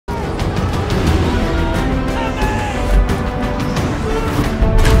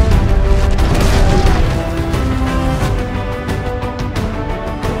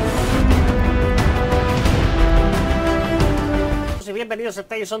bienvenidos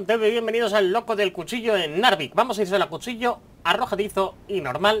a Tyson TV, bienvenidos al Loco del Cuchillo en Narvik. Vamos a irse a cuchillo arrojadizo y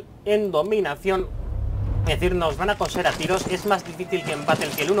normal en dominación. Es decir, nos van a coser a tiros. Es más difícil que en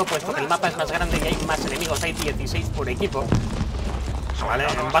Battlefield 1, puesto que el mapa es más grande y hay más enemigos. Hay 16 por equipo. Vale,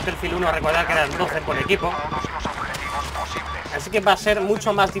 en Battlefield 1 recordad que eran 12 por equipo. Así que va a ser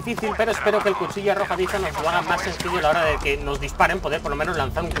mucho más difícil, pero espero que el cuchillo arrojadizo nos lo haga más sencillo a la hora de que nos disparen, poder por lo menos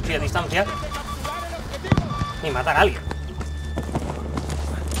lanzar un cuchillo a distancia y matar a alguien.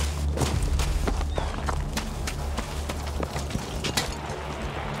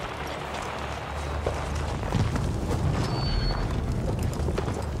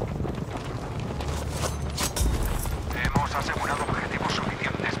 Hemos asegurado objetivos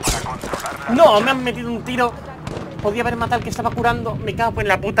suficientes para controlar la... ¡No! Me han metido un tiro. Podía haber matado al que estaba curando. Me cago en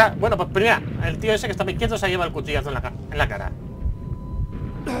la puta. Bueno, pues primero, el tío ese que estaba inquieto se ha llevado el cuchillazo en la cara.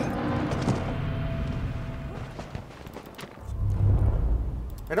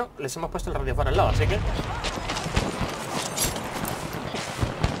 Pero les hemos puesto el radiofar al lado, así que...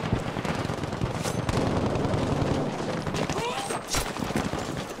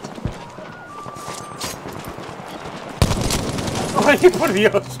 ¡Ay, por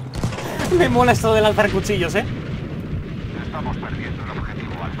Dios! Me mola esto de lanzar cuchillos, ¿eh? Estamos perdiendo el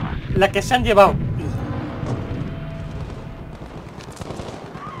objetivo alfa. La que se han llevado.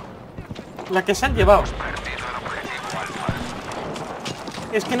 La que se han llevado. Hemos perdido el objetivo alfa.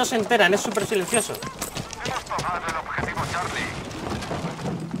 Es que no se enteran, es súper silencioso. Hemos tomado el objetivo Charlie.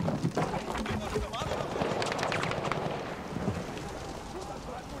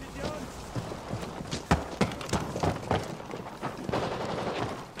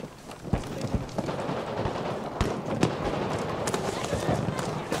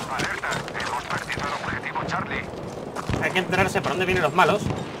 Alerta, hemos perdido el objetivo Charlie. Hay que enterarse por dónde vienen los malos.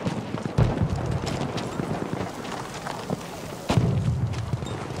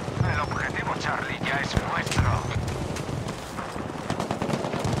 El objetivo Charlie ya es nuestro.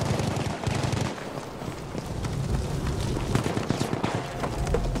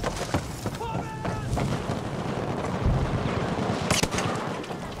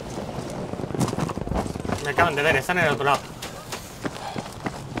 Me acaban de ver, están en el otro lado.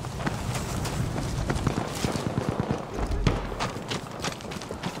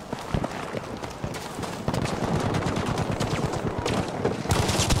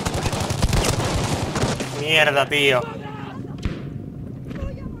 Mierda, tío.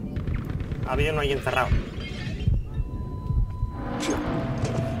 Había uno ahí encerrado.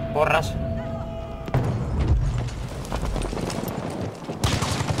 Porras.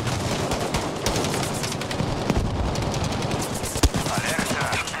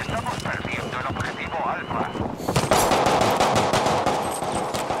 Alerta, estamos perdiendo el objetivo alfa.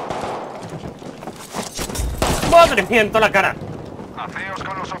 ¡Madre mía, en toda la cara! Hacéos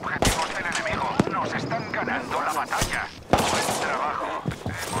con los objetivos del enemigo. Nos están ganando la batalla. Buen trabajo.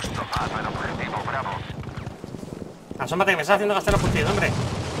 Hemos tomado el objetivo Bravo. Asómate, que me estás haciendo gastar los cuchillos, hombre.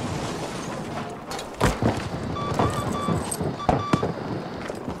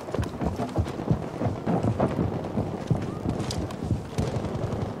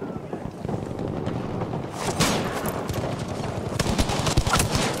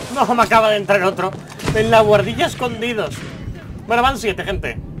 No, me acaba de entrar otro. En la guardilla escondidos. Bueno, van 7,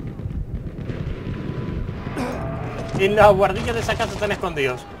 gente. Y en la guardilla de esa casa están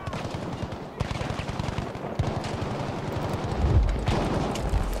escondidos.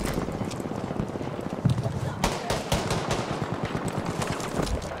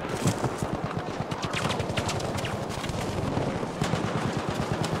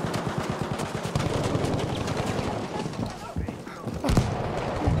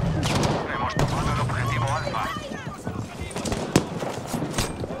 Hemos tomado el objetivo alfa.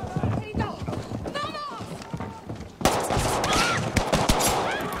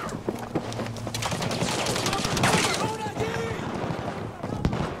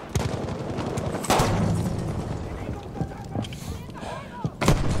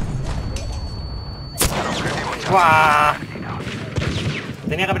 ¡Guau!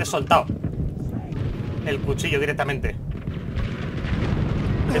 Tenía que haber soltado el cuchillo directamente.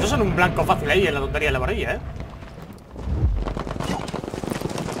 Estos son un blanco fácil ahí en la tontería de la varilla, ¿eh?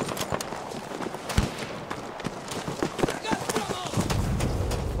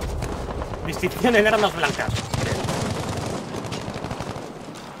 Distinción en armas blancas.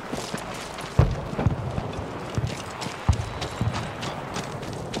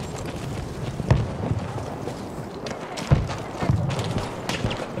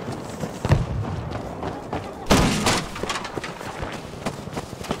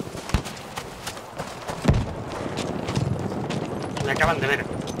 acaban de ver.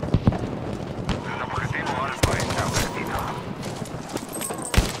 El objetivo alfa está perdido.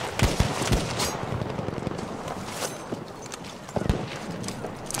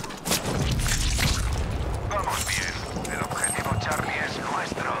 Vamos bien. El objetivo Charlie es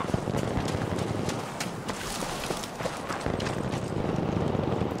nuestro.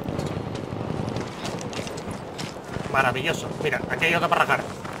 Maravilloso. Mira, aquí hay otro para rajar.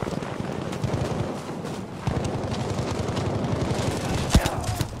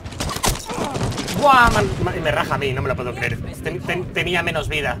 ¡Buah! Me raja a mí, no me lo puedo creer. Tenía menos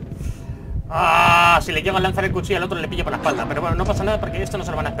vida. ¡Ah! Si le llego a lanzar el cuchillo al otro le pillo por la espalda. Pero bueno, no pasa nada porque esto no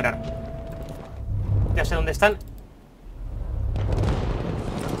se lo van a esperar. Ya sé dónde están.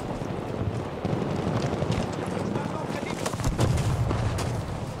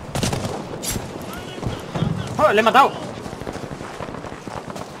 ¡Oh! ¡Le he matado!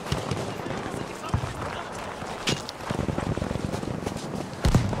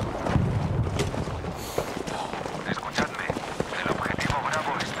 Escuchadme. El objetivo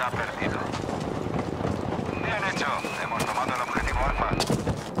Bravo está perdido. Bien hecho. Hemos tomado el objetivo Alfa.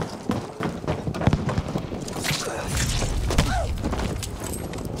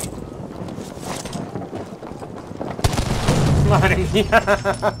 ¡Madre mía!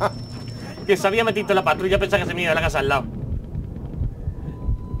 Que se había metido en la patrulla, pensaba que se me iba a la casa al lado.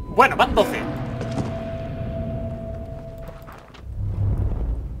 Bueno, van 12.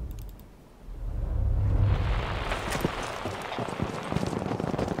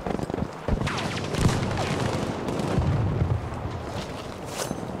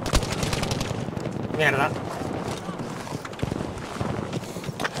 Mierda.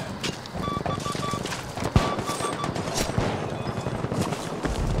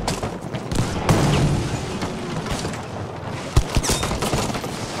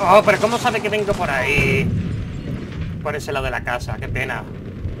 Oh, pero ¿cómo sabe que vengo por ahí? Por ese lado de la casa, qué pena.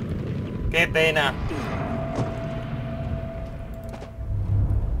 Qué pena.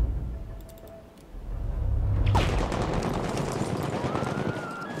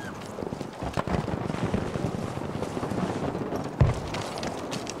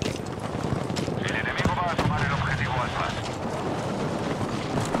 El enemigo va a tomar el objetivo Alfa.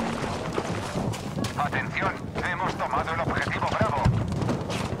 Atención, hemos tomado el objetivo Bravo.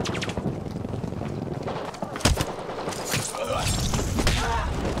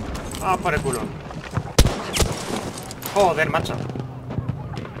 Ah, por el culo. Joder, macho.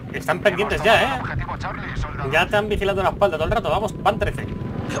 Están pendientes ya, ¿eh? Objetivo Charlie, soldado. Ya te han vigilado la espalda todo el rato. Vamos, van 13.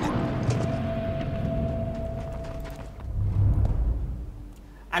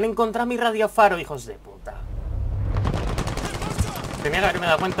 Han encontrado mi radiofaro, hijos de puta. Tenía que haberme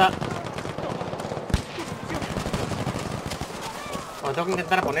dado cuenta. O tengo que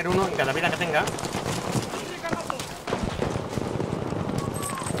intentar poner uno en cada vida que tenga.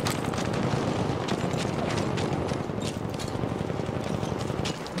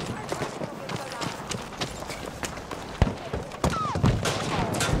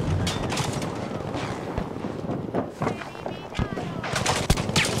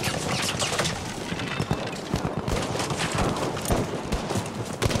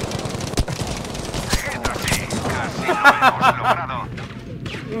 Hemos logrado.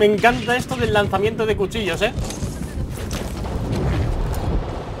 Me encanta esto del lanzamiento de cuchillos, ¿eh?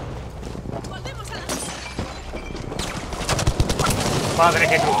 Madre,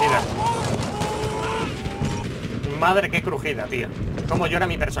 qué crujida. Madre, qué crujida, tío. Cómo llora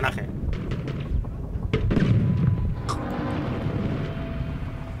mi personaje.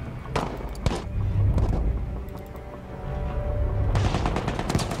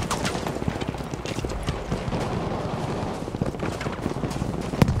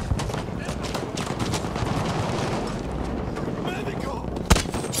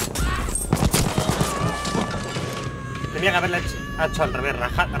 Tenía que haberle hecho al revés.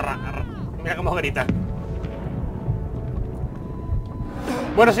 Mira cómo grita.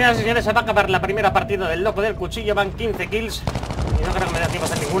 Bueno, señoras y señores, se va a acabar la primera partida del Loco del Cuchillo. Van 15 kills. Y no creo que me dé tiempo a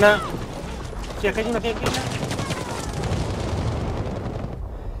hacer ninguna. Si es que hay una que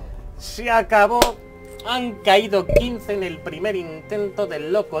se acabó. Han caído 15 en el primer intento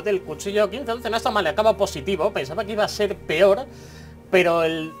del Loco del Cuchillo. 15-11 no está mal, acaba positivo. Pensaba que iba a ser peor. Pero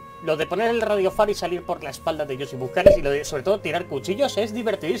lo de poner el radiofaro y salir por la espalda de ellos y buscarles, y lo de, sobre todo, tirar cuchillos es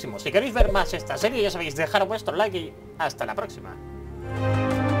divertidísimo. Si queréis ver más esta serie, ya sabéis, dejar vuestro like y hasta la próxima.